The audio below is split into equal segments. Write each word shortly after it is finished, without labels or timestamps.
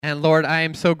And Lord, I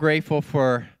am so grateful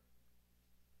for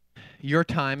your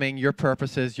timing, your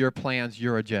purposes, your plans,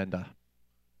 your agenda.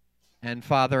 And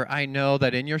Father, I know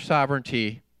that in your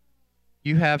sovereignty,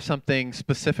 you have something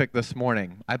specific this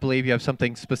morning. I believe you have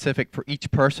something specific for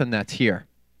each person that's here.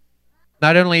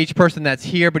 Not only each person that's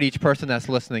here, but each person that's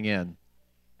listening in.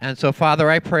 And so, Father,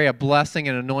 I pray a blessing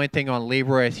and anointing on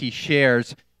Leroy as he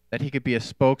shares, that he could be a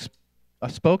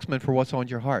spokesman for what's on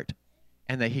your heart,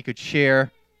 and that he could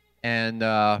share,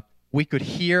 and we could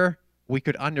hear, we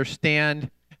could understand,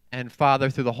 and Father,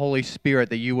 through the Holy Spirit,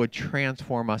 that you would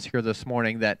transform us here this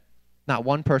morning, that not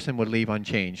one person would leave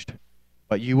unchanged,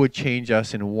 but you would change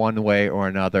us in one way or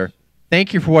another.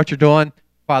 Thank you for what you're doing.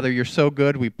 Father, you're so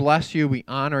good. We bless you. We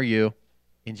honor you.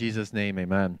 In Jesus' name,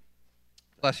 amen.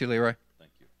 Bless you, Leroy.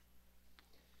 Thank you.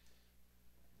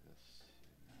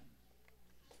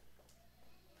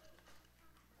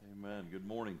 Amen. Good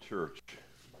morning, church.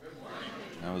 Good morning.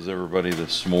 How's everybody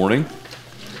this morning?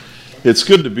 It's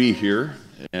good to be here,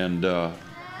 and I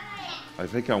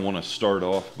think I want to start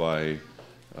off by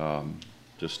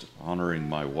just honoring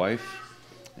my wife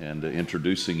and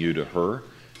introducing you to her.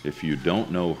 If you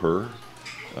don't know her,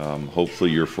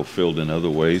 hopefully you're fulfilled in other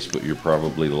ways, but you're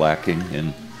probably lacking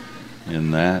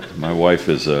in that. My wife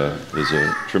is a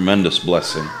tremendous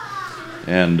blessing,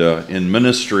 and in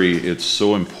ministry, it's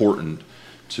so important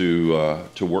to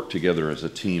work together as a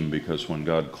team, because when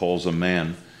God calls a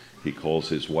man, He calls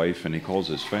his wife and He calls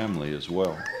his family as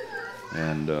well.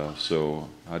 And so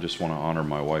I just want to honor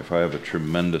my wife. I have a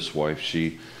tremendous wife.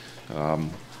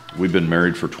 We've been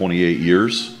married for 28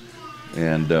 years.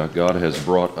 And God has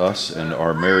brought us and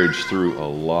our marriage through a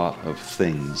lot of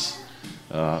things.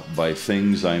 By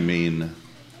things, I mean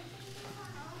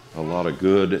a lot of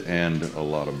good and a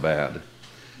lot of bad.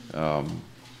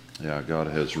 God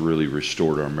has really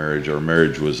restored our marriage. Our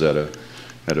marriage was at a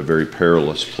very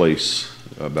perilous place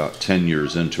about 10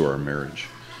 years into our marriage.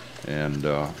 And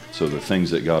so the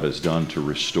things that God has done to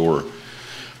restore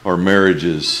our marriage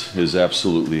is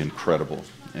absolutely incredible.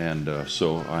 And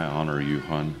so I honor you,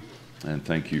 hon. And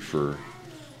thank you for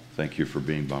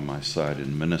being by my side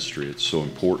in ministry. It's so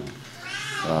important.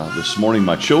 This morning,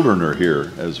 my children are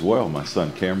here as well. My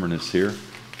son Cameron is here.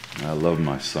 I love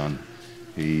my son.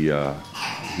 He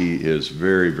is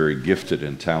very, very gifted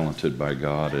and talented by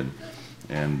God,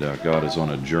 and God is on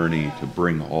a journey to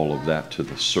bring all of that to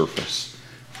the surface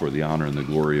for the honor and the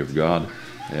glory of God.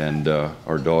 And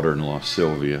our daughter-in-law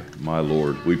Sylvia, my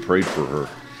Lord, we prayed for her.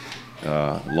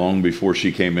 Long before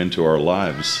she came into our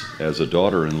lives as a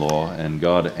daughter-in-law, and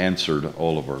God answered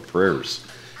all of our prayers.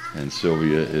 And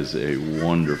Sylvia is a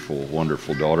wonderful,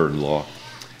 wonderful daughter-in-law.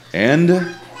 And,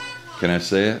 can I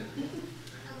say it?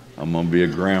 I'm going to be a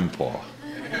grandpa.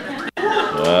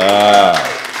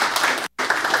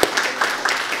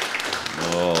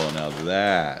 Oh, now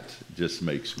that just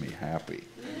makes me happy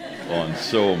on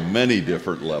so many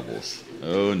different levels.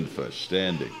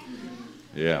 Unverständlich.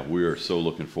 Yeah, we are so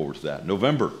looking forward to that.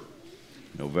 November,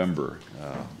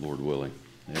 Lord willing.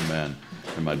 Amen.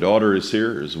 And my daughter is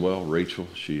here as well, Rachel.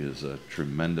 She is a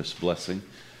tremendous blessing.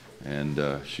 And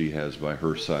she has by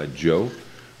her side Joe,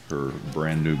 her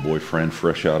brand new boyfriend,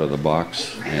 fresh out of the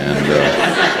box. And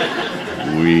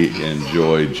we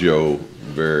enjoy Joe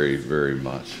very, very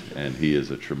much. And he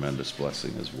is a tremendous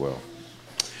blessing as well.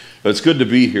 But it's good to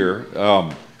be here.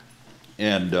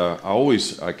 And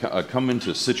I come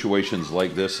into situations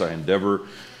like this. I endeavor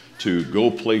to go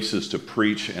places to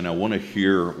preach, and I want to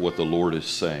hear what the Lord is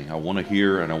saying. I want to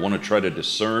hear, and I want to try to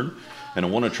discern, and I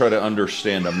want to try to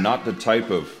understand. I'm not the type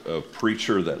of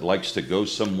preacher that likes to go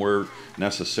somewhere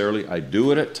necessarily. I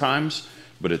do it at times,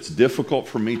 but it's difficult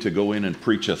for me to go in and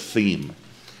preach a theme.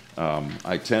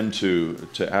 I tend to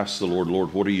ask the Lord,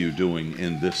 what are you doing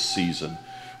in this season?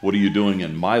 What are you doing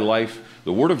in my life?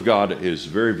 The Word of God is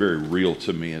very, very real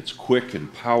to me. It's quick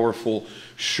and powerful,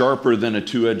 sharper than a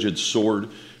two-edged sword,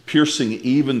 piercing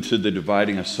even to the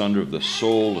dividing asunder of the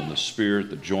soul and the spirit,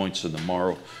 the joints and the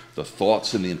marrow, the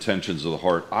thoughts and the intentions of the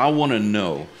heart. I want to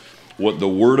know what the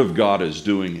Word of God is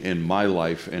doing in my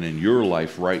life and in your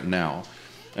life right now.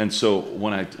 And so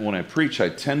when I preach, I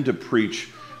tend to preach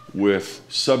with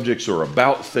subjects or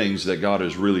about things that God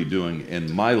is really doing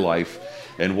in my life.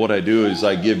 And what I do is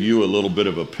I give you a little bit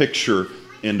of a picture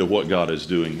into what God is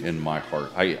doing in my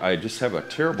heart. I just have a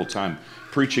terrible time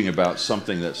preaching about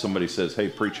something that somebody says, hey,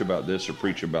 preach about this or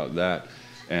preach about that.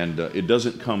 And it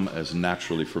doesn't come as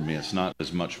naturally for me. It's not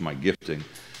as much my gifting.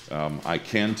 I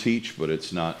can teach, but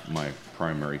it's not my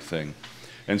primary thing.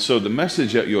 And so the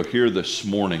message that you'll hear this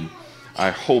morning,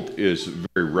 I hope is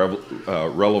very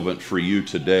relevant for you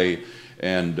today.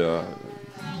 And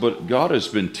But God has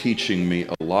been teaching me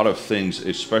a lot of things,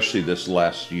 especially this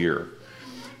last year.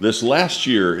 This last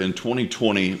year in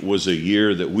 2020 was a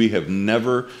year that we have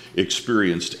never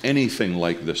experienced anything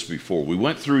like this before. We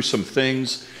went through some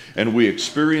things, and we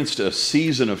experienced a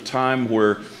season of time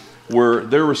where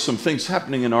there were some things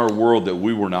happening in our world that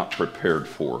we were not prepared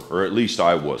for, or at least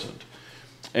I wasn't.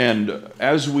 And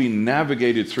as we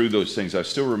navigated through those things, I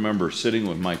still remember sitting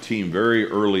with my team very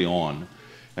early on,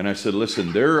 and I said,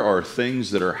 listen, there are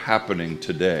things that are happening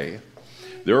today.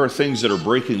 There are things that are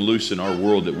breaking loose in our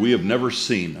world that we have never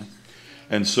seen.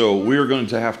 And so we are going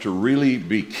to have to really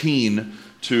be keen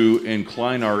to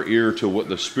incline our ear to what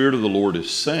the Spirit of the Lord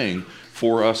is saying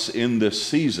for us in this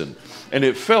season. And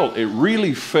it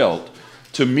really felt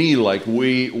to me like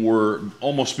we were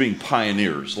almost being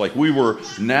pioneers, like we were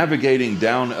navigating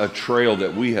down a trail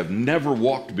that we have never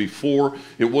walked before.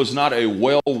 It was not a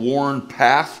well-worn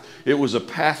path. It was a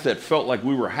path that felt like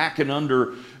we were hacking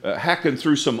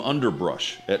through some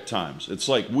underbrush at times. It's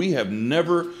like we have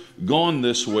never gone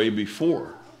this way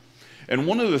before. And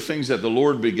one of the things that the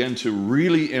Lord began to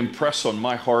really impress on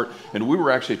my heart, and we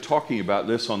were actually talking about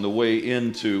this on the way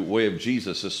into Way of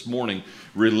Jesus this morning,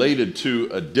 related to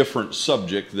a different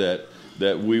subject that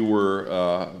we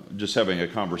were just having a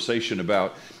conversation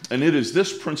about. And it is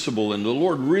this principle, and the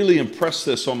Lord really impressed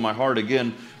this on my heart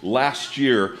again last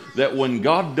year, that when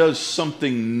God does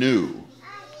something new,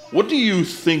 what do you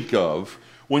think of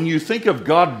when you think of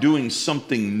God doing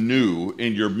something new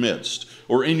in your midst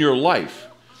or in your life?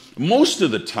 Most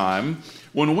of the time,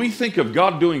 when we think of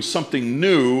God doing something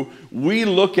new, we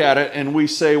look at it and we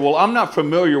say, well, I'm not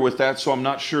familiar with that, so I'm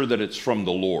not sure that it's from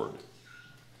the Lord.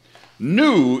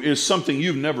 New is something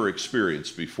you've never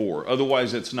experienced before.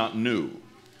 Otherwise, it's not new.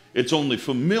 It's only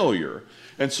familiar.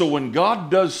 And so when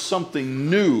God does something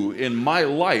new in my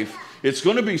life, it's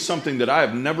going to be something that I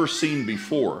have never seen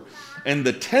before. And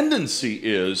the tendency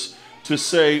is to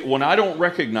say, when I don't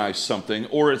recognize something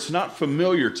or it's not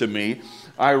familiar to me,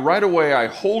 right away I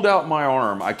hold out my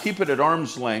arm. I keep it at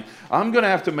arm's length. I'm going to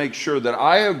have to make sure that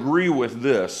I agree with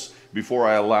this before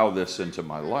I allow this into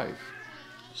my life.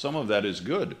 Some of that is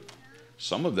good.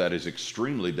 Some of that is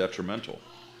extremely detrimental.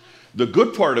 The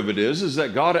good part of it is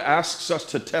that God asks us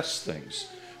to test things,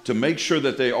 to make sure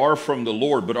that they are from the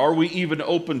Lord. But are we even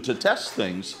open to test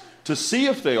things to see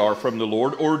if they are from the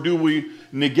Lord, or do we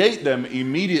negate them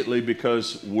immediately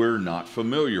because we're not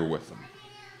familiar with them?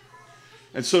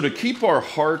 And so to keep our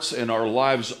hearts and our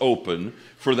lives open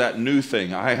for that new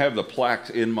thing, I have the plaque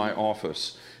in my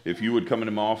office. If you would come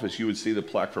into my office, you would see the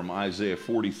plaque from Isaiah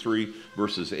 43,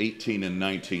 verses 18 and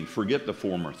 19. Forget the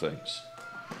former things.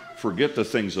 Forget the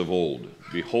things of old.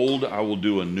 Behold, I will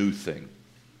do a new thing.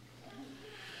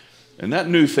 And that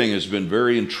new thing has been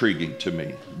very intriguing to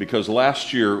me, because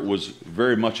last year was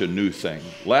very much a new thing.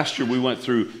 Last year we went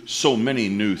through so many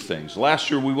new things.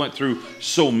 Last year we went through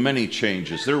so many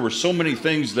changes. There were so many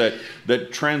things that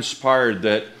transpired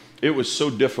that it was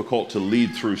so difficult to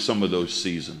lead through some of those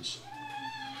seasons.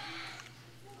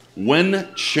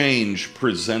 When change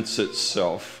presents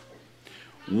itself,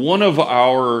 one of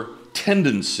our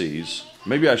tendencies,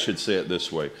 maybe I should say it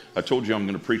this way. I told you I'm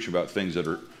going to preach about things that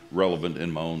are relevant in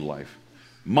my own life.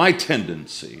 My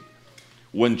tendency,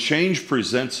 when change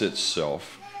presents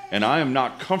itself and I am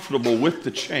not comfortable with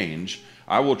the change,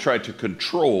 I will try to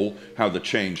control how the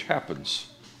change happens.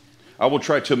 I will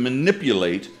try to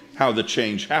manipulate how the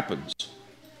change happens.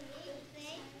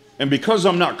 And because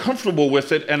I'm not comfortable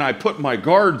with it and I put my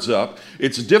guards up,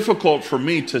 it's difficult for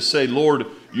me to say, Lord,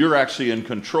 you're actually in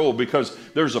control, because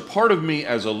there's a part of me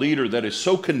as a leader that is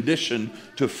so conditioned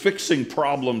to fixing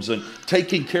problems and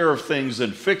taking care of things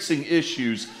and fixing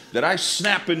issues that I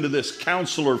snap into this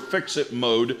counselor fix-it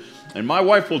mode. And my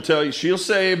wife will tell you, she'll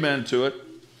say amen to it.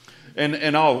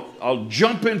 And I'll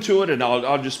jump into it and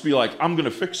I'll just be like, I'm going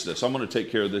to fix this. I'm going to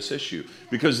take care of this issue,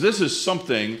 because this is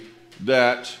something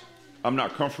that I'm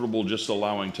not comfortable just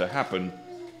allowing to happen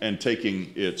and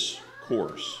taking its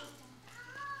course.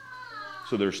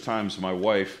 So there's times my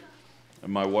wife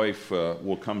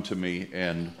will come to me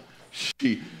and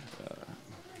she,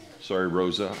 sorry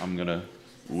Rosa,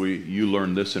 you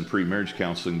learned this in pre-marriage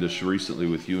counseling just recently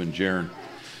with you and Jaron.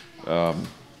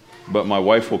 But my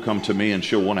wife will come to me and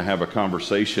she'll want to have a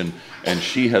conversation, and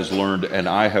she has learned, and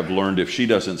I have learned, if she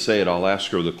doesn't say it, I'll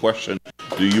ask her the question,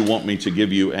 do you want me to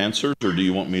give you answers or do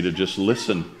you want me to just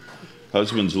listen?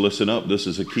 Husbands, listen up. This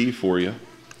is a key for you.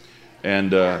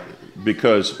 And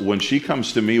because when she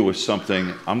comes to me with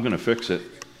something, I'm going to fix it.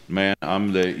 Man,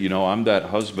 I'm that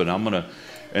husband.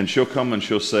 And she'll come and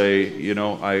she'll say,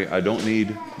 I don't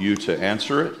need you to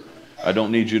answer it. I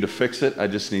don't need you to fix it. I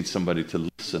just need somebody to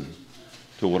listen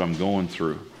to what I'm going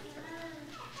through.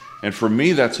 And for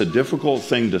me, that's a difficult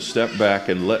thing to step back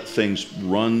and let things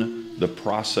run the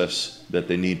process that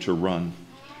they need to run.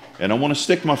 And I want to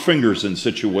stick my fingers in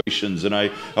situations, and I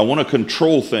want to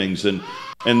control things. And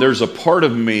there's a part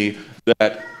of me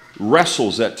that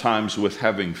wrestles at times with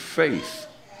having faith.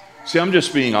 See, I'm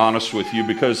just being honest with you,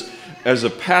 because as a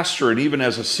pastor and even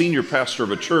as a senior pastor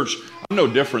of a church, I'm no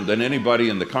different than anybody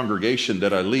in the congregation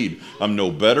that I lead. I'm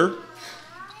no better.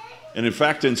 And in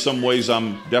fact, in some ways,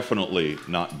 I'm definitely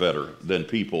not better than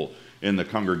people in the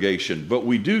congregation. But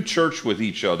we do church with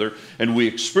each other, and we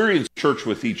experience church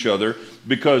with each other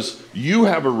because you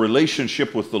have a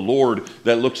relationship with the Lord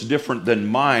that looks different than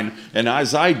mine. And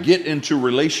as I get into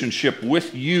relationship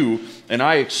with you and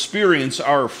I experience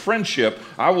our friendship,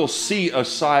 I will see a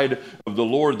side of the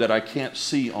Lord that I can't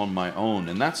see on my own.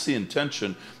 And that's the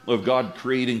intention of God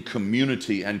creating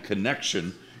community and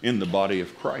connection in the body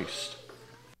of Christ.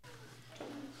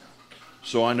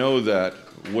 So I know that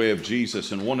way of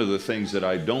Jesus, and one of the things that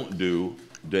I don't do,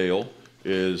 Dale,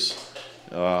 is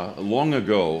long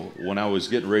ago when I was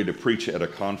getting ready to preach at a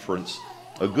conference,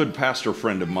 a good pastor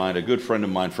friend of mine, a good friend of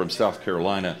mine from South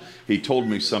Carolina, he told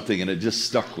me something, and it just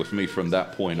stuck with me from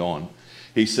that point on.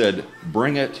 He said,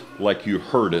 "Bring it like you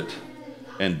heard it,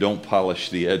 and don't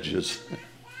polish the edges."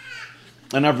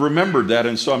 And I've remembered that,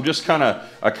 and so I'm just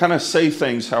I kind of say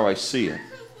things how I see it.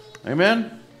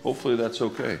 Amen? Hopefully that's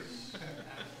okay.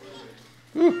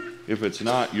 Whew. If it's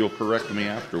not, you'll correct me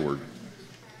afterward.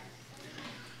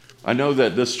 I know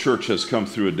that this church has come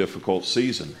through a difficult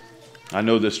season. I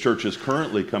know this church is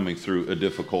currently coming through a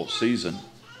difficult season.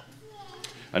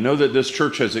 I know that this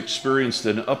church has experienced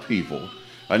an upheaval.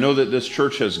 I know that this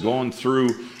church has gone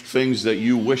through things that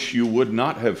you wish you would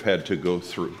not have had to go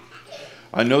through.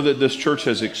 I know that this church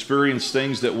has experienced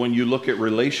things that when you look at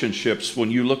relationships,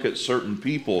 when you look at certain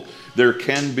people, there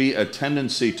can be a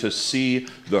tendency to see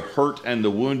the hurt and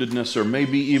the woundedness, or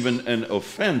maybe even an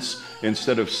offense,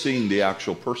 instead of seeing the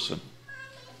actual person.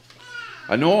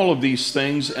 I know all of these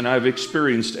things, and I've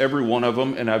experienced every one of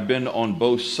them, and I've been on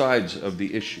both sides of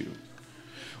the issue.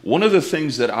 One of the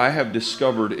things that I have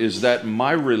discovered is that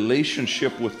my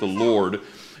relationship with the Lord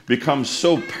becomes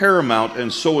so paramount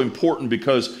and so important,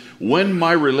 because when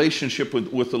my relationship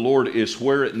with the Lord is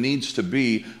where it needs to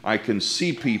be, I can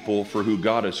see people for who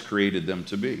God has created them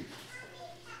to be.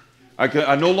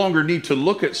 I no longer need to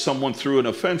look at someone through an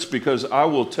offense, because I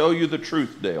will tell you the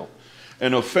truth, Dale.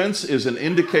 An offense is an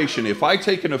indication. If I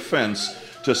take an offense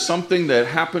to something that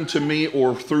happened to me,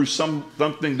 or through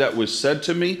something that was said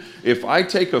to me, if I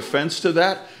take offense to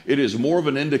that, it is more of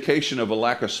an indication of a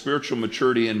lack of spiritual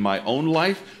maturity in my own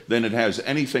life than it has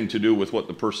anything to do with what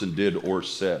the person did or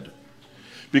said.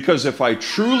 Because if I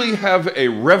truly have a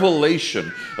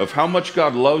revelation of how much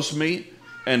God loves me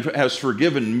and has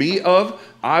forgiven me of,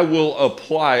 I will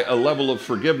apply a level of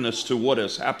forgiveness to what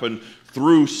has happened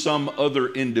through some other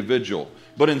individual.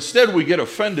 But instead we get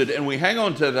offended and we hang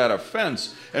on to that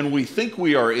offense, and we think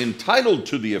we are entitled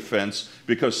to the offense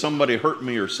because somebody hurt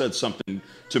me or said something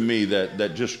to me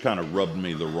that just kind of rubbed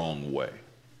me the wrong way.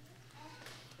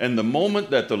 And the moment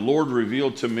that the Lord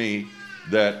revealed to me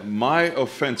that my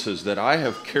offenses that I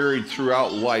have carried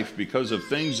throughout life because of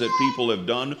things that people have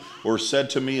done or said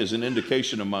to me is an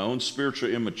indication of my own spiritual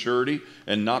immaturity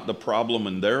and not the problem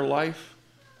in their life,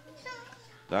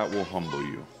 that will humble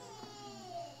you.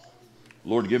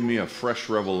 Lord, give me a fresh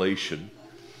revelation.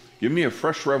 Give me a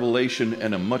fresh revelation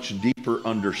and a much deeper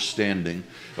understanding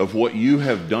of what you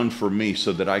have done for me,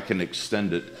 so that I can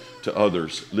extend it to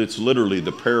others. It's literally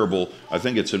the parable. I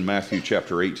think it's in Matthew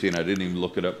chapter 18. I didn't even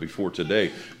look it up before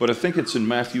today, but I think it's in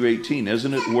Matthew 18,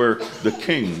 isn't it, where the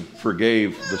king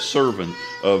forgave the servant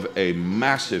of a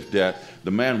massive debt.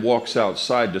 The man walks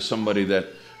outside to somebody that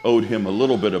owed him a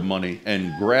little bit of money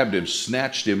and grabbed him,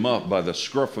 snatched him up by the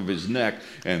scruff of his neck,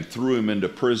 and threw him into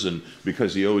prison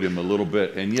because he owed him a little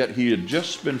bit. And yet he had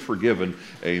just been forgiven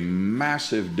a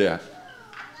massive debt.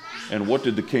 And what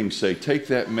did the king say? Take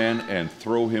that man and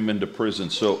throw him into prison.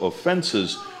 So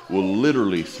offenses will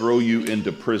literally throw you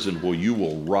into prison where you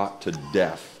will rot to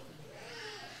death.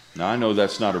 Now, I know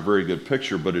that's not a very good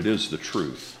picture, but it is the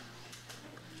truth.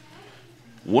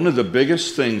 One of the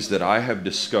biggest things that I have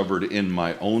discovered in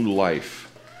my own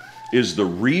life is the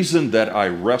reason that I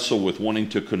wrestle with wanting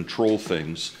to control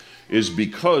things is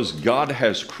because God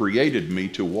has created me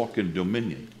to walk in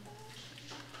dominion.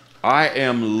 I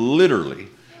am literally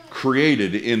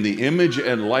created in the image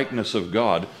and likeness of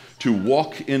God to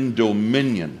walk in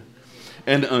dominion.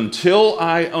 And until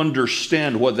I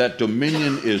understand what that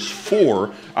dominion is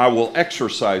for, I will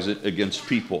exercise it against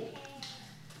people.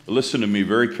 Listen to me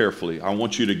very carefully. I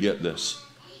want you to get this.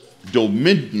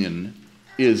 Dominion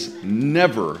is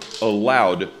never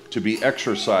allowed to be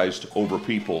exercised over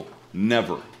people.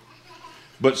 Never.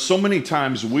 But so many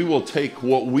times we will take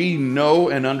what we know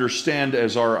and understand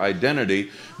as our identity,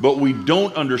 but we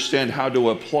don't understand how to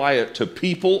apply it to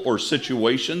people or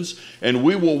situations, and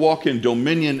we will walk in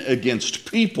dominion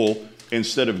against people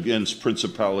instead of against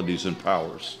principalities and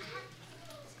powers.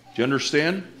 Do you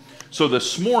understand? So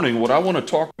this morning, what I want to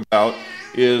talk about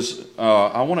is,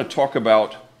 I want to talk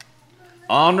about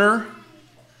honor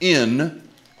in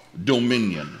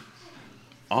dominion.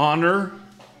 Honor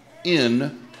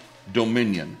in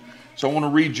dominion. So I want to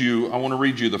read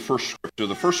you the first scripture.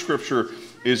 The first scripture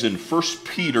is in 1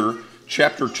 Peter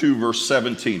chapter 2 verse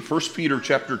 17. 1 Peter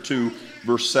chapter 2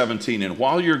 verse 17. And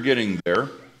while you're getting there,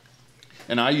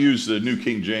 and I use the New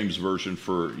King James Version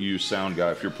for you sound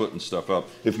guy if you're putting stuff up,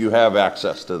 if you have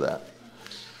access to that.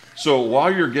 So while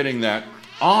you're getting that,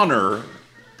 honor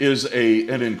is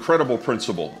an incredible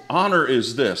principle. Honor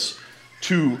is this: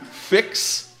 to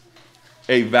fix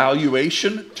a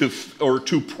valuation, or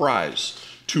to prize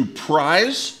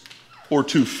or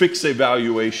to fix a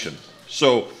valuation.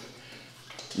 So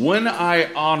when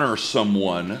I honor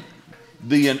someone,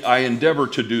 I endeavor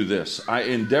to do this. I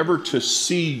endeavor to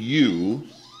see you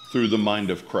through the mind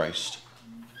of Christ.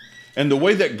 And the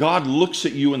way that God looks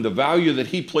at you and the value that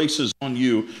he places on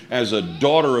you as a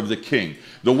daughter of the King.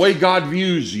 The way God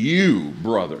views you,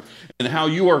 brother, and how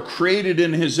you are created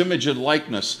in his image and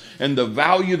likeness, and the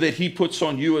value that he puts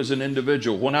on you as an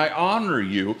individual. When I honor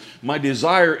you, my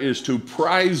desire is to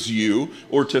prize you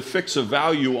or to fix a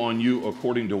value on you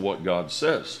according to what God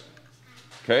says.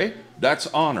 Okay? That's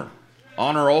honor.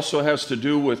 Honor also has to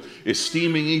do with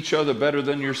esteeming each other better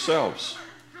than yourselves.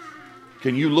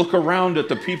 Can you look around at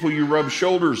the people you rub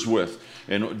shoulders with,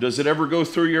 and does it ever go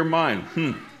through your mind,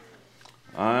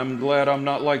 I'm glad I'm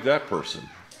not like that person.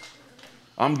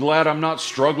 I'm glad I'm not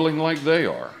struggling like they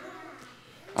are.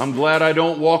 I'm glad I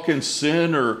don't walk in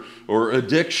sin or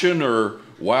addiction, or,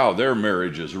 wow, their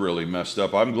marriage is really messed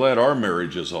up. I'm glad our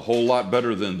marriage is a whole lot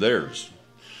better than theirs.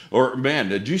 Or, man,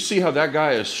 did you see how that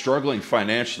guy is struggling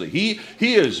financially? He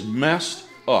is messed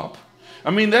up.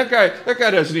 I mean, that guy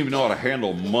doesn't even know how to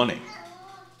handle money.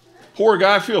 Poor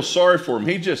guy, I feel sorry for him.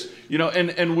 He just,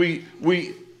 and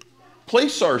we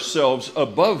place ourselves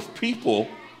above people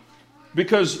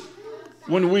because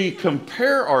when we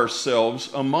compare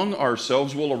ourselves among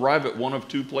ourselves, we'll arrive at one of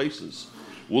two places.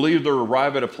 We'll either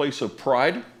arrive at a place of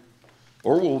pride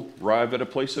or we'll arrive at a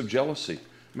place of jealousy.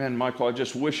 Man, Michael, I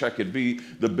just wish I could be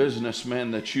the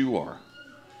businessman that you are.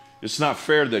 It's not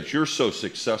fair that you're so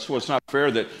successful. It's not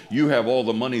fair that you have all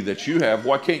the money that you have.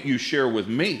 Why can't you share with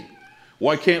me?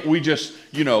 Why can't we just,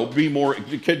 be more,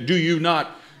 do you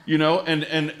not,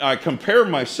 and I compare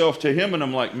myself to him and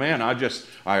I'm like, man,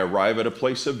 I arrive at a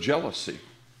place of jealousy.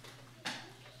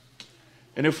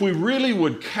 And if we really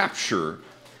would capture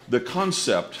the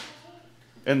concept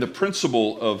and the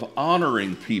principle of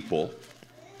honoring people,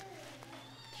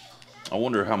 I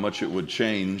wonder how much it would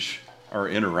change our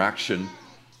interaction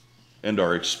and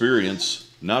our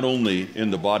experience, not only in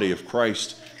the body of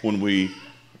Christ when we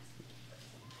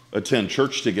attend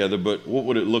church together, but what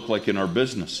would it look like in our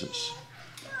businesses?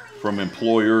 From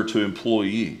employer to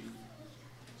employee,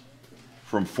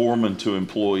 from foreman to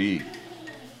employee.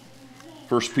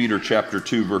 1 Peter chapter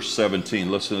 2, verse 17.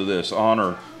 Listen to this.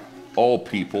 Honor all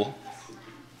people.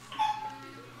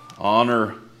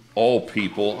 Honor all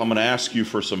people. I'm going to ask you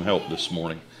for some help this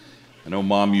morning. I know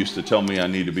Mom used to tell me I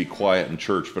need to be quiet in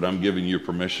church, but I'm giving you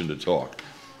permission to talk.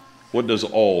 What does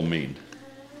all mean?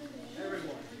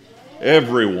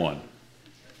 Everyone.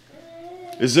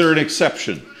 Is there an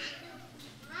exception?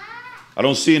 I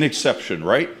don't see an exception,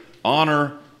 right?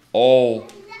 Honor all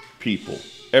people.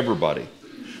 Everybody.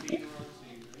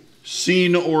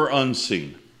 Seen or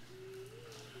unseen.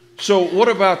 So what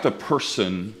about the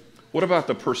person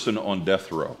on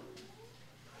death row?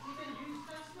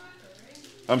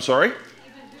 I'm sorry?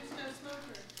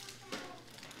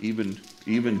 Even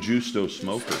Justo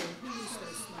Smoker.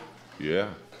 Yeah.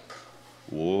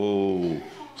 Whoa.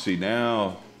 See,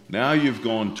 now you've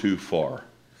gone too far.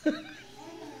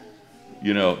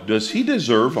 Does he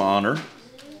deserve honor?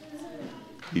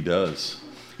 He does.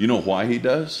 You know why he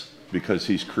does? Because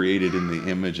he's created in the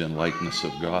image and likeness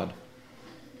of God.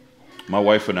 My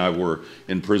wife and I were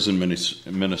in prison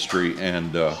ministry,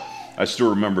 and I still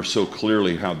remember so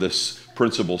clearly how this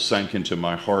principle sank into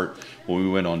my heart when we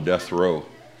went on death row.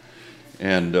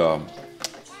 And I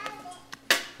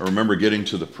remember getting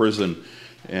to the prison,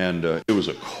 and it was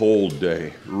a cold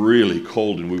day, really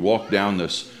cold, and we walked down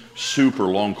this super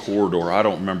long corridor. I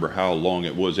don't remember how long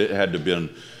it was. It had to have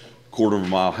been quarter of a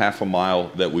mile, half a mile,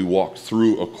 that we walked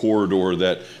through a corridor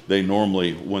that they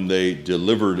normally, when they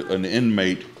delivered an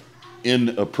inmate in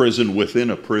a prison, within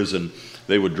a prison,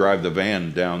 they would drive the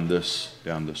van down this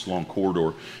long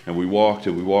corridor. And we walked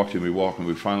and we walked and we walked, and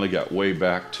we finally got way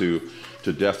back to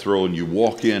death row. And you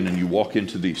walk in and you walk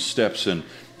into these steps, and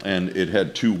it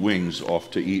had two wings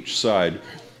off to each side.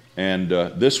 And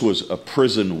this was a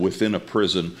prison within a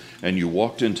prison. And you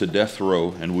walked into death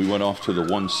row, and we went off to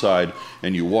the one side,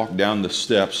 and you walk down the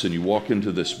steps, and you walk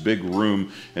into this big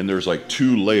room, and there's like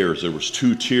two layers. There was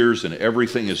two tiers, and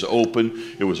everything is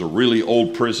open. It was a really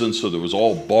old prison, so there was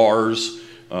all bars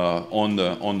on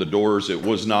the doors. It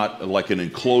was not like an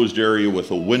enclosed area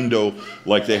with a window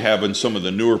like they have in some of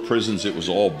the newer prisons. It was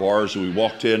all bars. We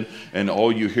walked in, and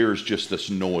all you hear is just this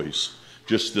noise,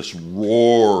 just this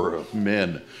roar of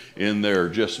men in there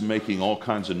just making all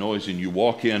kinds of noise. And you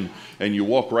walk in, and you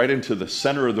walk right into the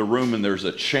center of the room, and there's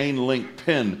a chain link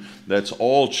pen that's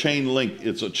all chain link.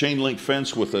 It's a chain link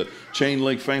fence with a chain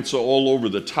link fence all over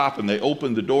the top. And they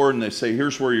open the door, and they say,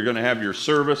 here's where you're going to have your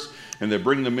service. And they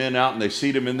bring the men out, and they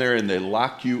seat them in there, and they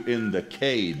lock you in the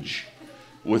cage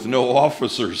with no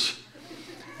officers.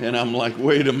 And I'm like,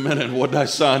 wait a minute, what did I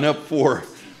sign up for?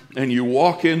 And you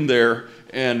walk in there,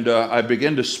 and I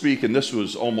began to speak, and this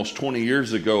was almost 20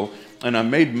 years ago, and I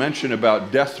made mention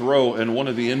about death row, and one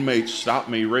of the inmates stopped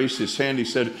me, raised his hand. He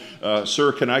said,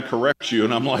 sir, can I correct you?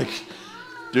 And I'm like,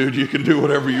 dude, you can do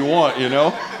whatever you want, you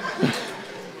know?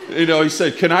 He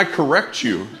said, can I correct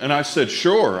you? And I said,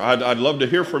 sure, I'd love to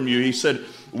hear from you. He said,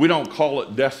 we don't call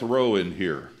it death row in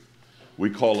here. We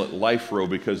call it life row,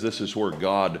 because this is where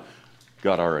God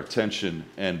got our attention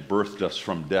and birthed us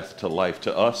from death to life.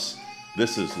 To us,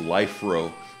 this is life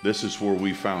row. This is where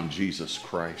we found Jesus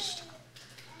Christ.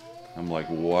 I'm like,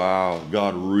 wow,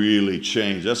 God really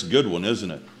changed. That's a good one, isn't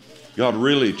it? God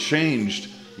really changed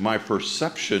my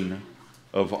perception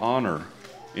of honor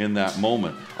in that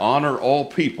moment. Honor all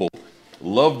people,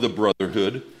 love the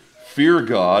brotherhood, fear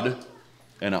God,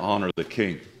 and honor the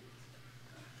King.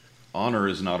 Honor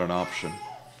is not an option.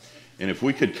 And if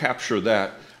we could capture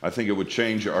that, I think it would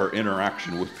change our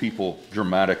interaction with people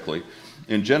dramatically.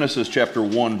 In Genesis chapter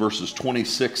 1, verses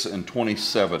 26 and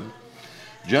 27,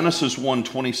 Genesis 1,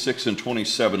 26 and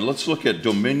 27, let's look at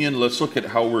dominion, let's look at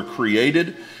how we're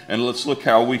created, and let's look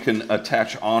how we can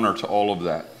attach honor to all of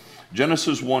that.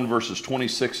 Genesis 1, verses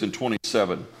 26 and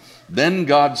 27. Then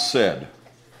God said,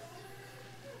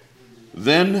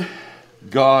 then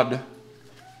God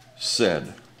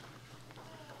said,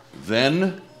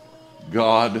 then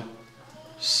God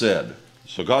said.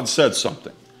 So God said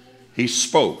something. He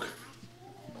spoke.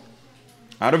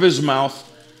 Out of his mouth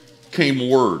came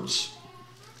words.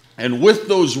 And with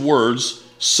those words,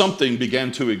 something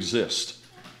began to exist.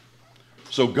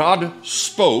 So God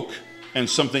spoke, and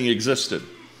something existed.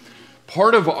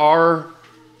 Part of our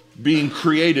being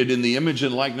created in the image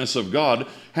and likeness of God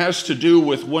has to do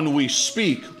with when we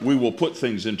speak, we will put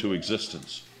things into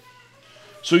existence.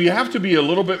 So you have to be a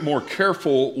little bit more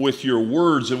careful with your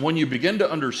words. And when you begin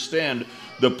to understand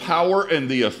the power and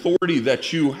the authority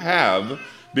that you have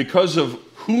because of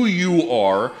who you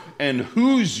are and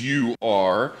whose you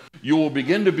are, you will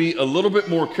begin to be a little bit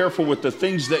more careful with the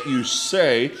things that you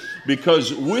say,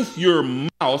 because with your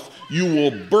mouth, you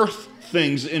will birth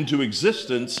things into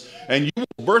existence, and you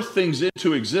will birth things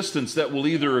into existence that will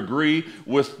either agree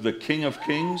with the King of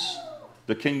Kings,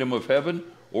 the kingdom of heaven,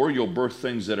 or you'll birth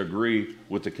things that agree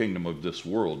with the kingdom of this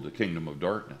world, the kingdom of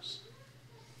darkness.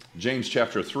 James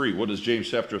chapter 3, what does James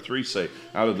chapter 3 say?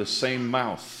 Out of the same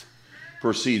mouth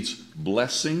proceeds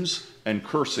blessings and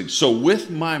cursing. So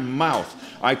with my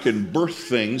mouth, I can birth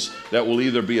things that will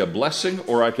either be a blessing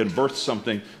or I can birth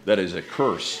something that is a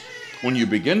curse. When you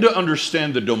begin to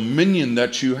understand the dominion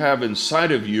that you have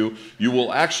inside of you, you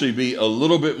will actually be a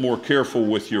little bit more careful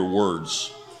with your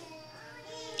words.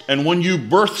 And when you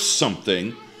birth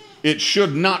something, it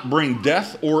should not bring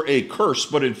death or a curse,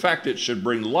 but in fact, it should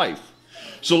bring life.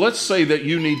 So let's say that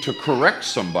you need to correct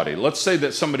somebody. Let's say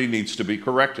that somebody needs to be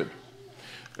corrected.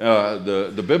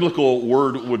 The biblical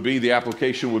word would be, the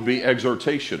application would be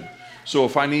exhortation. So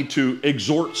if I need to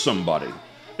exhort somebody,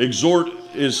 exhort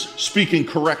is speaking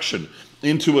correction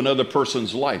into another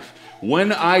person's life.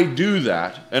 When I do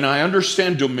that, and I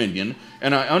understand dominion,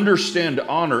 and I understand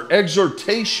honor,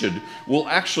 exhortation will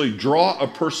actually draw a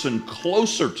person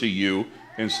closer to you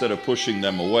instead of pushing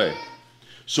them away.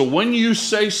 So when you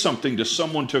say something to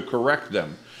someone to correct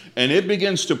them, and it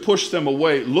begins to push them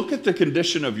away, look at the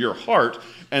condition of your heart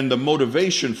and the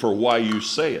motivation for why you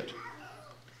say it.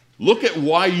 Look at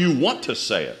why you want to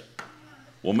say it.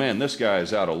 Well, man, this guy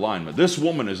is out of alignment. This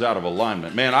woman is out of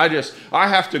alignment. Man, I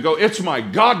have to go. It's my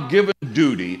God-given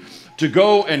duty. to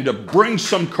go and to bring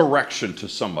some correction to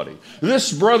somebody.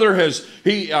 This brother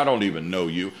I don't even know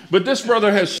you, but this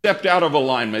brother has stepped out of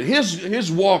alignment.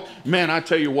 His walk, man, I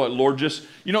tell you what, Lord, just,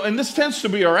 and this tends to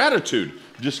be our attitude.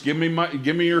 Just give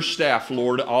me your staff,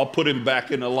 Lord. I'll put him back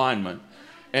in alignment.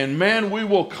 And man, we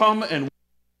will come and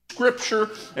Scripture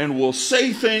and we'll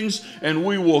say things and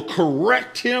we will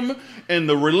correct him, and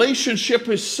the relationship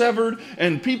is severed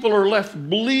and people are left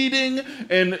bleeding,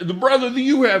 and the brother,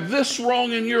 you have this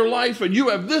wrong in your life and you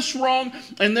have this wrong,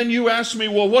 and then you ask me,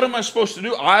 well, what am I supposed to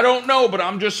do? I don't know, but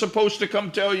I'm just supposed to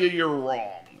come tell you you're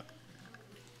wrong.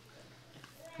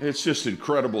 It's just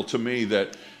incredible to me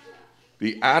that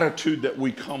the attitude that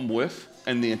we come with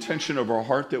and the intention of our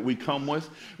heart that we come with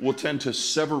will tend to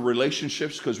sever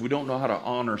relationships because we don't know how to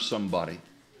honor somebody.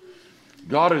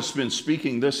 God has been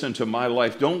speaking this into my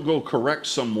life. Don't go correct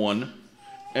someone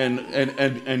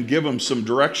and give them some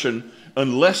direction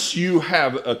unless you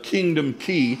have a kingdom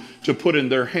key to put in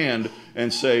their hand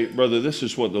and say, brother, this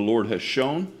is what the Lord has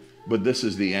shown, but this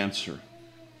is the answer.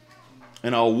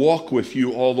 And I'll walk with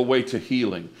you all the way to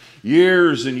healing.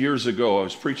 Years and years ago, I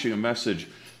was preaching a message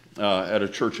at a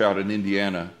church out in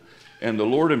Indiana, and the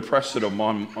Lord impressed it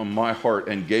on my heart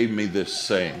and gave me this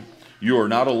saying: you are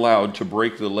not allowed to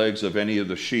break the legs of any of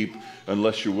the sheep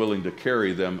unless you're willing to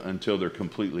carry them until they're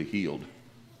completely healed.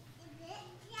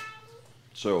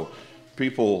 So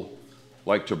people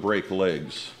like to break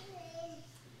legs,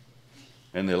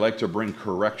 and they like to bring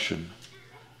correction,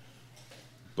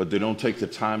 but they don't take the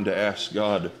time to ask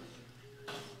God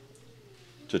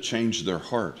to change their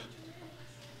heart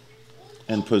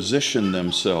and position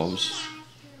themselves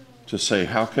to say,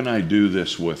 how can I do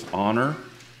this with honor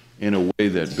in a way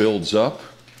that builds up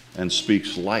and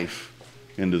speaks life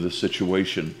into the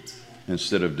situation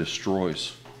instead of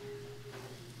destroys?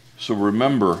 So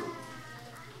remember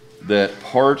that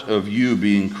part of you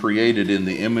being created in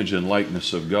the image and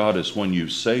likeness of God is when you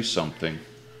say something,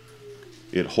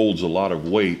 it holds a lot of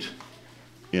weight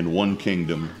in one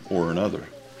kingdom or another.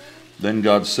 Then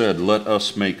God said, let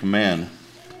us make man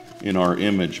in our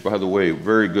image. By the way,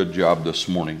 very good job this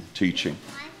morning teaching.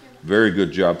 Very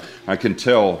good job. I can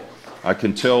tell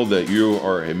that you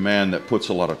are a man that puts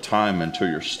a lot of time into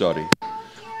your study.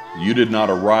 You did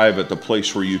not arrive at the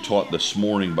place where you taught this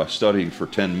morning by studying for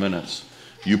 10 minutes.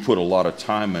 You put a lot of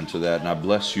time into that, and I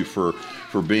bless you for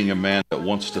being a man that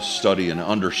wants to study and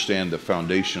understand the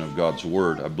foundation of God's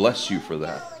Word. I bless you for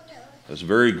that. That's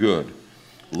very good.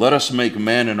 Let us make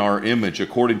man in our image,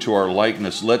 according to our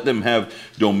likeness. Let them have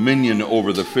dominion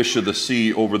over the fish of the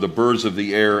sea, over the birds of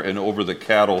the air, and over the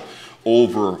cattle,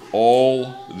 over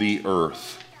all the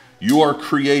earth. You are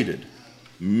created,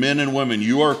 men and women,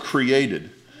 you are created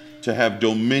to have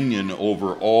dominion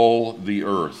over all the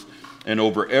earth and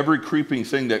over every creeping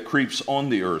thing that creeps on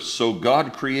the earth. So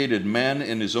God created man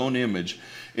in his own image.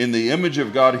 In the image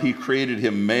of God, he created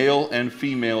him, male and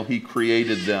female, he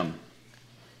created them.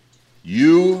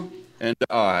 You and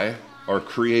I are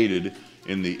created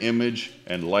in the image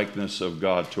and likeness of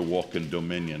God to walk in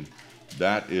dominion.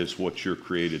 That is what you're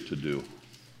created to do.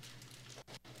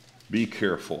 Be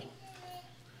careful.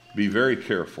 Be very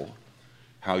careful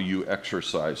how you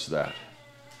exercise that.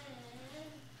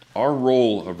 Our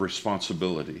role of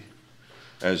responsibility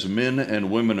as men and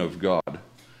women of God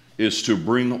is to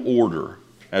bring order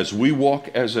as we walk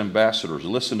as ambassadors.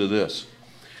 Listen to this.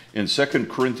 In 2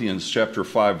 Corinthians chapter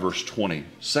 5, verse 20.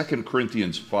 2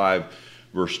 Corinthians 5,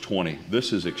 verse 20.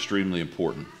 This is extremely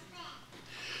important.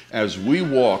 As we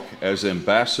walk as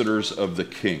ambassadors of the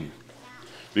King,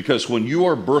 because when you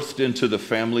are birthed into the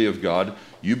family of God,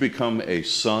 you become a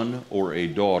son or a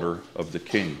daughter of the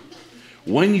King.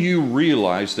 When you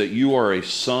realize that you are a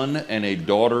son and a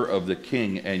daughter of the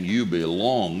King and you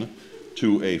belong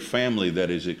to a family that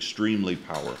is extremely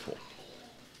powerful.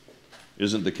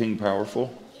 Isn't the King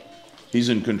powerful? He's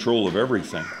in control of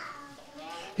everything.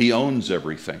 He owns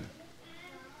everything.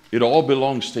 It all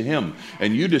belongs to him.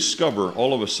 And you discover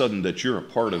all of a sudden that you're a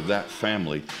part of that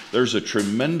family. There's a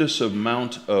tremendous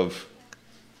amount of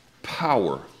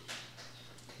power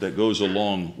that goes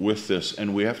along with this,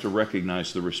 and we have to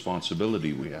recognize the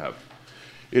responsibility we have.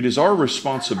 It is our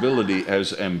responsibility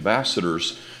as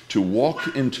ambassadors to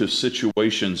walk into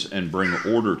situations and bring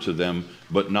order to them,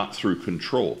 but not through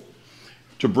control.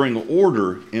 To bring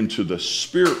order into the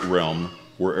spirit realm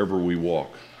wherever we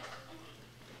walk.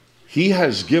 He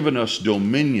has given us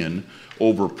dominion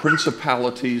over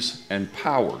principalities and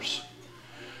powers.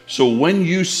 So when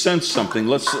you sense something,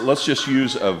 let's just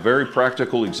use a very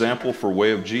practical example for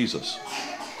way of Jesus.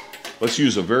 Let's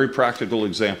use a very practical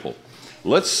example.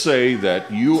 Let's say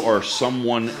that you are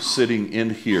someone sitting in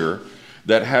here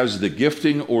that has the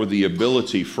gifting or the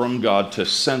ability from God to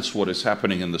sense what is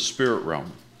happening in the spirit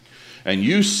realm, and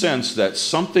you sense that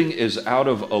something is out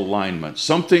of alignment,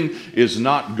 something is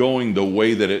not going the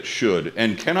way that it should.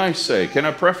 And can I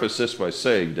preface this by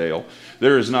saying, Dale,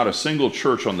 there is not a single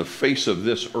church on the face of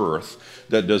this earth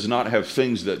that does not have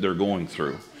things that they're going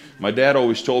through. My dad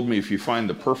always told me, if you find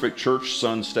the perfect church,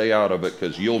 son, stay out of it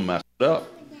because you'll mess it up.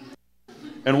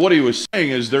 And what he was saying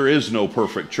is there is no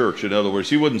perfect church. In other words,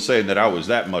 he wasn't saying that I was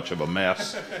that much of a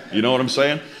mess. You know what I'm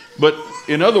saying? But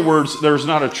in other words, there's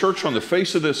not a church on the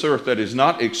face of this earth that is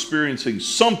not experiencing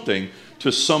something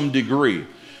to some degree.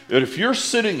 And if you're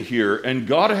sitting here and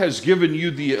God has given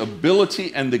you the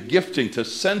ability and the gifting to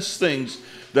sense things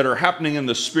that are happening in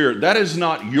the spirit, that is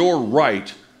not your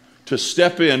right to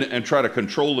step in and try to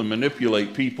control and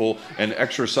manipulate people and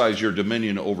exercise your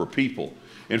dominion over people.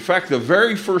 In fact, the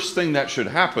very first thing that should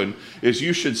happen is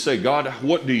you should say, God,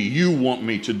 what do you want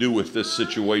me to do with this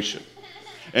situation?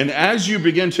 And as you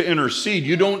begin to intercede,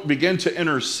 you don't begin to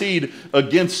intercede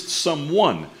against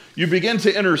someone. You begin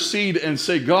to intercede and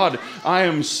say, God, I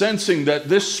am sensing that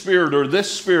this spirit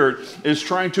is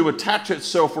trying to attach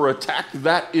itself or attack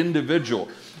that individual.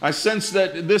 I sense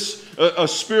that this a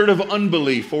spirit of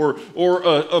unbelief or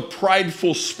a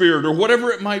prideful spirit or whatever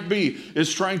it might be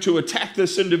is trying to attack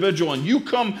this individual, and you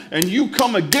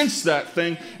come against that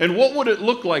thing. And what would it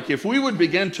look like if we would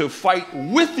begin to fight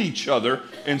with each other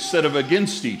instead of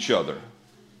against each other?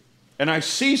 And I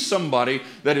see somebody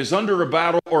that is under a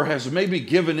battle or has maybe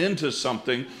given into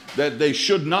something that they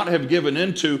should not have given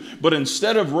into, but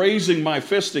instead of raising my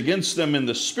fist against them in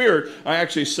the spirit, I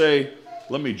actually say,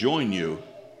 let me join you.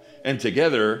 And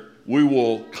together we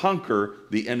will conquer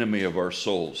the enemy of our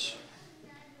souls.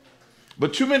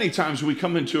 But too many times we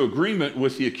come into agreement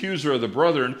with the accuser of the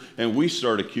brethren and we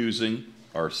start accusing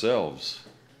ourselves.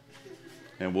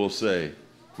 And we'll say,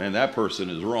 man, that person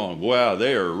is wrong. Wow,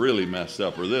 they are really messed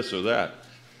up, or this or that.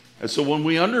 And so when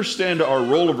we understand our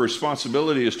role of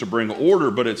responsibility is to bring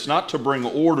order, but it's not to bring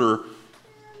order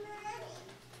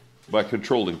by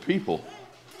controlling people.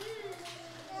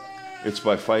 It's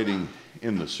by fighting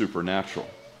in the supernatural.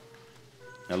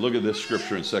 Now look at this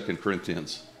scripture in 2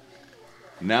 Corinthians.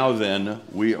 Now then,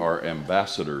 we are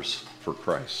ambassadors for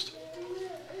Christ.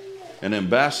 An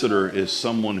ambassador is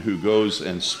someone who goes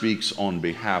and speaks on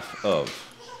behalf of,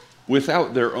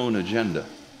 without their own agenda.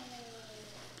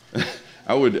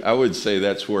 I would say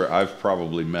that's where I've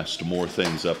probably messed more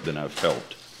things up than I've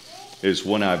helped, is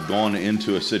when I've gone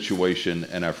into a situation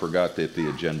and I forgot that the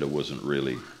agenda wasn't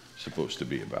really supposed to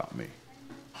be about me.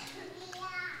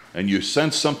 And you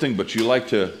sense something, but you like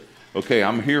to, okay,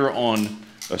 I'm here on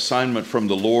assignment from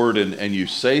the Lord, and you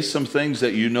say some things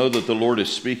that you know that the Lord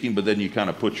is speaking, but then you kind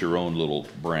of put your own little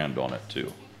brand on it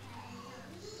too.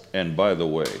 And by the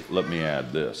way, let me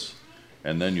add this,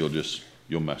 and then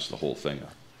you'll mess the whole thing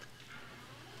up.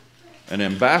 An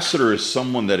ambassador is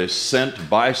someone that is sent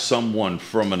by someone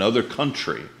from another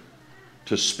country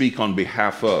to speak on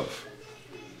behalf of.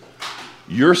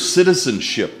 Your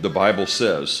citizenship, the Bible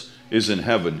says, is in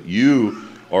heaven. You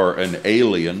are an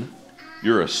alien.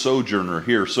 You're a sojourner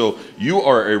here. So you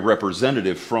are a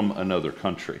representative from another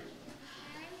country.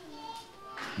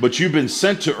 But you've been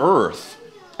sent to earth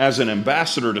as an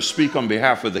ambassador to speak on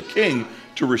behalf of the king,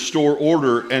 to restore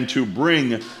order and to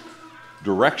bring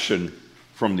direction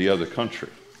from the other country.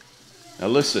 Now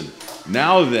listen,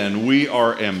 now then we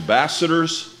are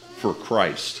ambassadors for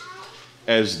Christ,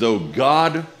 as though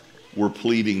God were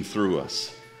pleading through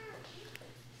us.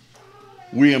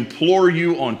 We implore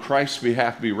you on Christ's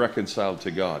behalf, be reconciled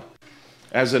to God.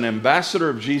 As an ambassador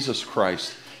of Jesus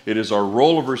Christ, it is our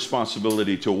role of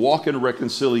responsibility to walk in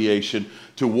reconciliation,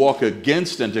 to walk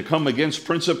against and to come against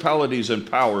principalities and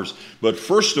powers. But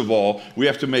first of all, we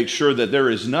have to make sure that there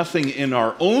is nothing in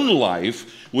our own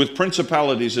life with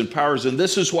principalities and powers. And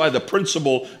this is why the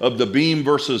principle of the beam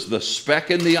versus the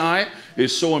speck in the eye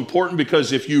is so important,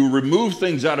 because if you remove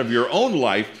things out of your own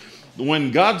life,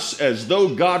 when God's, as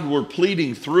though God were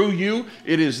pleading through you,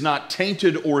 it is not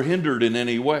tainted or hindered in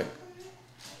any way.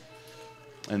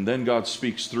 And then God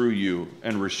speaks through you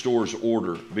and restores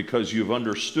order, because you've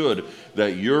understood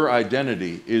that your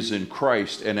identity is in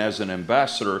Christ. And as an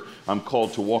ambassador, I'm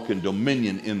called to walk in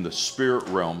dominion in the spirit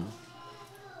realm.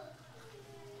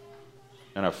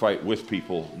 And I fight with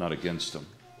people, not against them.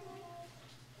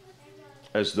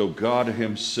 As though God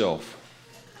himself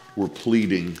were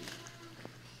pleading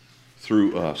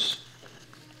through us.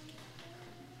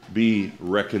 Be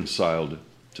reconciled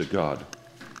to God.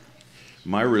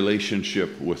 My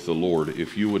relationship with the Lord,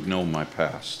 if you would know my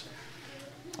past,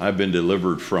 I've been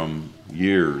delivered from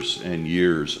years and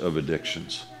years of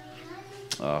addictions.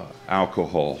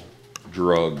 Alcohol,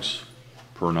 drugs,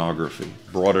 pornography,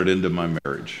 brought it into my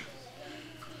marriage.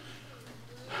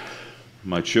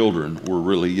 My children were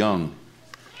really young.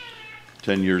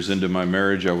 10 years into my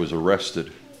marriage, I was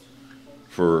arrested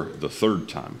for the third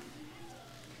time.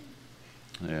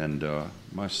 And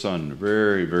my son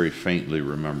very, very faintly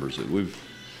remembers it. We've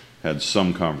had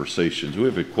some conversations.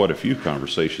 We've had quite a few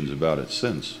conversations about it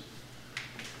since.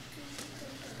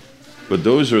 But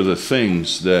those are the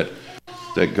things that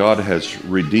God has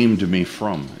redeemed me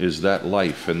from, is that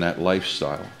life and that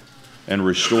lifestyle, and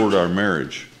restored our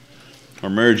marriage. Our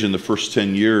marriage in the first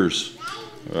 10 years,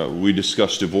 we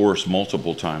discussed divorce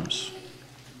multiple times.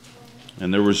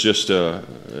 And there was just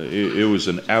it was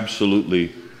an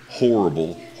absolutely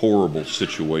horrible, horrible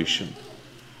situation.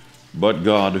 But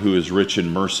God, who is rich in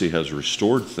mercy, has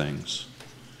restored things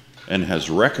and has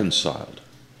reconciled.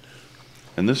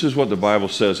 And this is what the Bible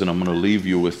says, and I'm going to leave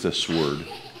you with this word.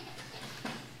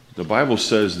 The Bible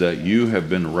says that you have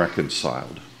been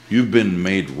reconciled. You've been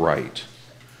made right.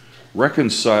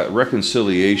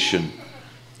 Reconciliation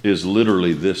is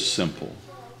literally this simple.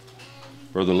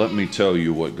 Brother, let me tell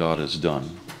you what God has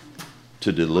done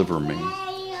to deliver me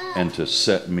and to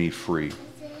set me free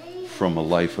from a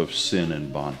life of sin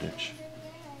and bondage.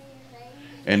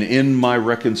 And in my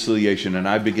reconciliation, and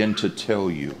I begin to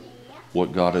tell you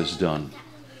what God has done,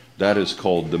 that is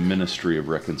called the ministry of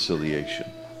reconciliation.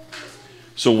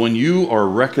 So when you are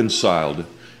reconciled,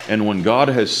 and when God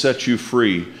has set you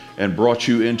free and brought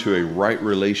you into a right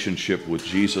relationship with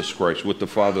Jesus Christ, with the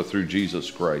Father through Jesus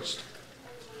Christ,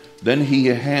 then He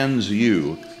hands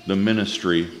you the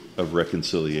ministry of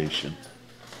reconciliation.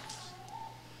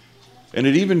 And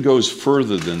it even goes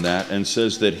further than that and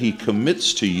says that He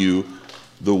commits to you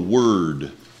the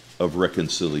word of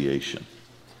reconciliation.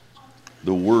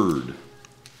 The word.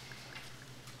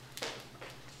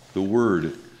 The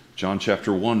word. John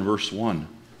chapter 1, verse 1.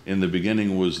 In the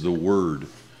beginning was the Word.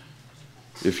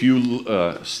 If you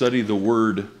study the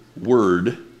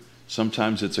word,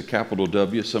 sometimes it's a capital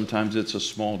W, sometimes it's a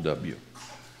small w.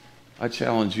 I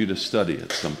challenge you to study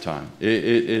it sometime.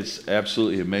 It's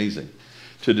absolutely amazing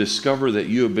to discover that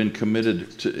you have been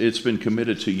committed to, it's been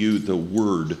committed to you, the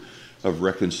word of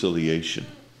reconciliation.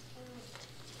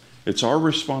 It's our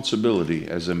responsibility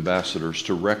as ambassadors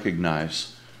to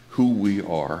recognize who we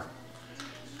are,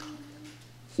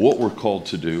 what we're called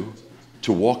to do,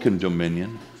 to walk in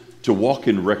dominion, to walk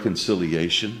in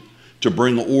reconciliation, to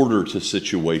bring order to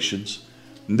situations,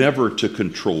 never to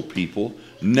control people,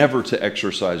 never to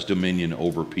exercise dominion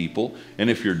over people. And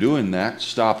if you're doing that,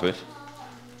 stop it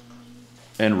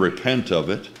and repent of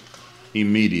it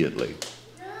immediately,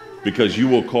 because you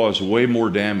will cause way more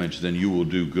damage than you will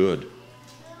do good.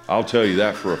 I'll tell you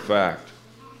that for a fact.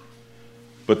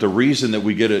 But the reason that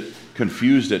we get it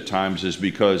confused at times is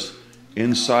because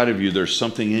inside of you, there's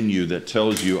something in you that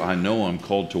tells you, I know I'm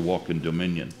called to walk in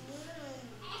dominion.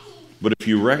 But if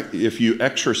you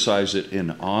exercise it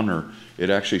in honor, it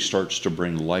actually starts to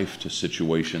bring life to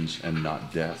situations and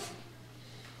not death.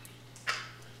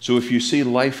 So if you see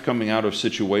life coming out of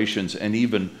situations, and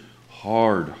even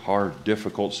hard,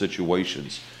 difficult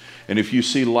situations, and if you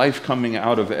see life coming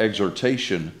out of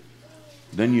exhortation,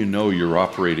 then you know you're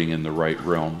operating in the right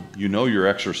realm. You know you're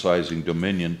exercising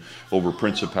dominion over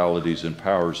principalities and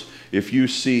powers. If you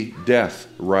see death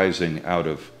rising out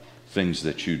of things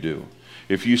that you do,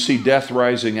 if you see death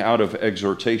rising out of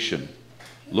exhortation,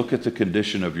 look at the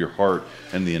condition of your heart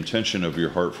and the intention of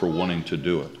your heart for wanting to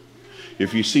do it.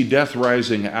 If you see death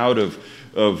rising out of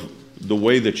the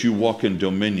way that you walk in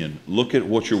dominion, look at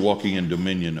what you're walking in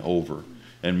dominion over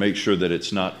and make sure that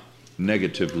it's not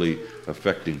negatively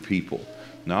affecting people.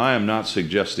 Now, I am not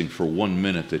suggesting for 1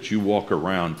 minute that you walk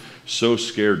around so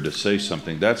scared to say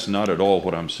something. That's not at all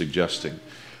what I'm suggesting.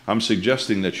 I'm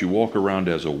suggesting that you walk around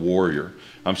as a warrior.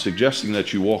 I'm suggesting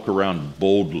that you walk around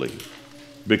boldly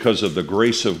because of the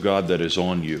grace of God that is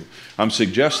on you. I'm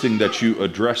suggesting that you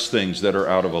address things that are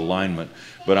out of alignment,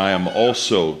 but I am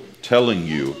also telling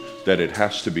you that it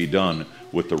has to be done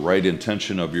with the right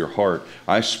intention of your heart.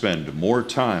 I spend more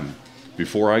time,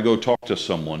 before I go talk to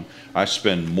someone, I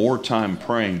spend more time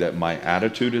praying that my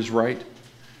attitude is right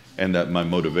and that my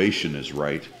motivation is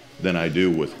right than I do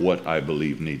with what I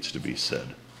believe needs to be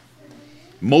said.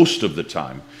 Most of the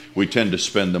time, we tend to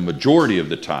spend the majority of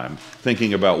the time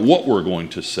thinking about what we're going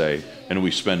to say, and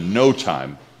we spend no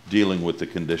time dealing with the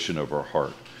condition of our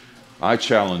heart. I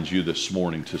challenge you this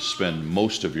morning to spend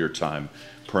most of your time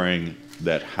praying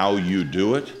that how you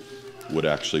do it would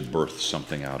actually birth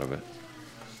something out of it.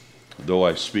 Though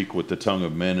I speak with the tongue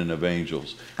of men and of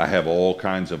angels, I have all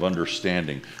kinds of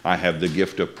understanding. I have the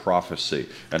gift of prophecy,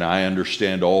 and I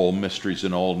understand all mysteries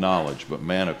and all knowledge. But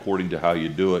man, according to how you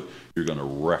do it, you're going to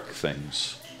wreck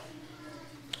things.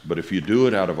 But if you do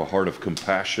it out of a heart of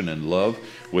compassion and love,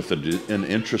 with an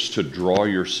interest to draw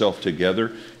yourself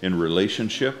together in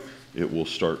relationship, it will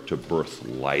start to birth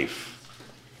life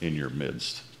in your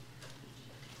midst.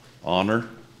 Honor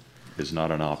is not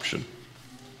an option.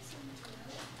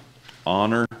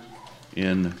 Honor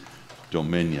in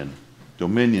dominion.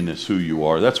 Dominion is who you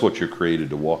are. That's what you're created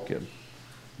to walk in.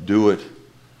 Do it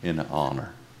in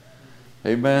honor.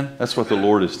 Amen? That's what the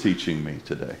Lord is teaching me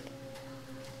today.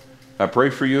 I pray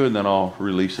for you, and then I'll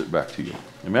release it back to you.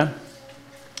 Amen?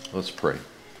 Let's pray.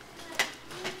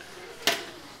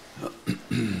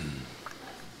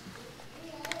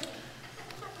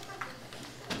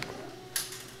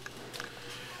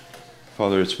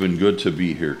 Father, it's been good to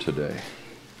be here today.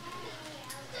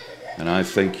 And I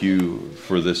thank you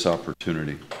for this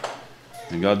opportunity.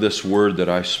 And God, this word that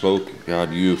I spoke,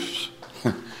 God, you've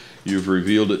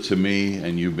revealed it to me,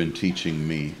 and you've been teaching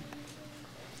me.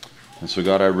 And so,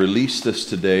 God, I release this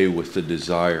today with the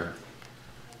desire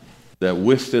that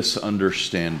with this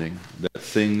understanding that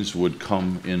things would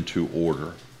come into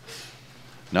order.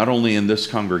 Not only in this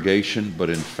congregation, but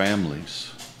in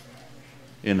families,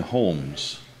 in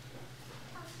homes.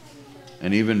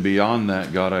 And even beyond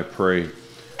that, God, I pray,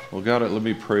 well, God, let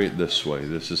me pray it this way.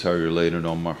 This is how you're laying it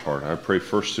on my heart. I pray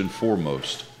first and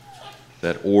foremost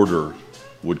that order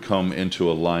would come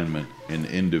into alignment in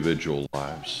individual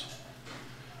lives.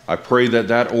 I pray that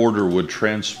that order would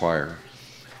transpire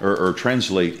or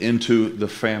translate into the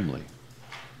family,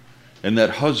 and that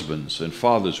husbands and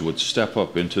fathers would step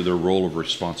up into their role of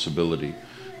responsibility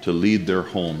to lead their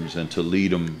homes and to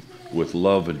lead them with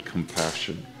love and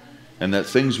compassion, and that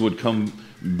things would come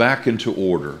back into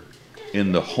order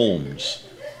in the homes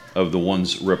of the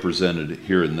ones represented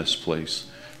here in this place.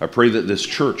 I pray that this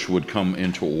church would come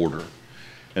into order,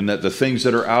 and that the things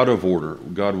that are out of order,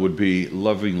 God, would be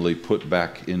lovingly put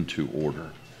back into order.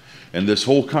 And this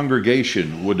whole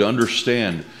congregation would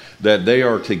understand that they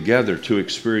are together to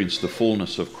experience the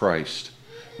fullness of Christ,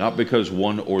 not because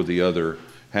one or the other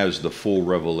has the full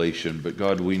revelation, but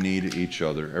God, we need each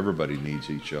other. Everybody needs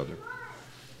each other.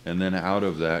 And then out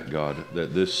of that, God,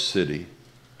 that this city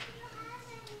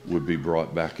would be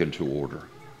brought back into order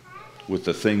with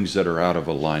the things that are out of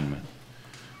alignment,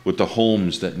 with the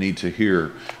homes that need to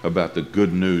hear about the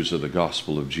good news of the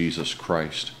gospel of Jesus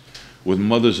Christ, with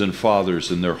mothers and fathers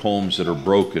in their homes that are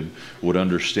broken would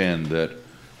understand that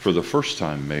for the first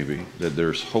time maybe that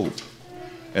there's hope,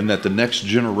 and that the next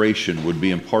generation would be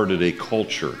imparted a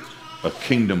culture, a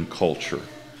kingdom culture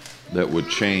that would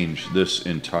change this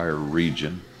entire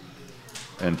region,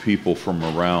 and people from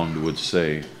around would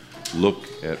say, look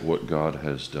at what God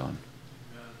has done.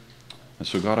 And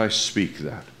so God, I speak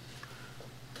that.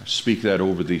 I speak that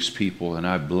over these people, and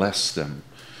I bless them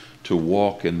to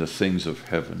walk in the things of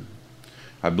heaven.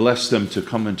 I bless them to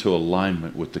come into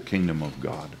alignment with the kingdom of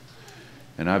God.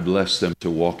 And I bless them to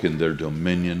walk in their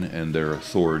dominion and their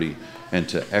authority and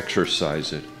to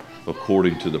exercise it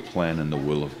according to the plan and the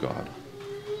will of God.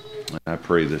 And I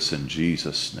pray this in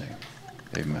Jesus' name.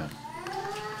 Amen.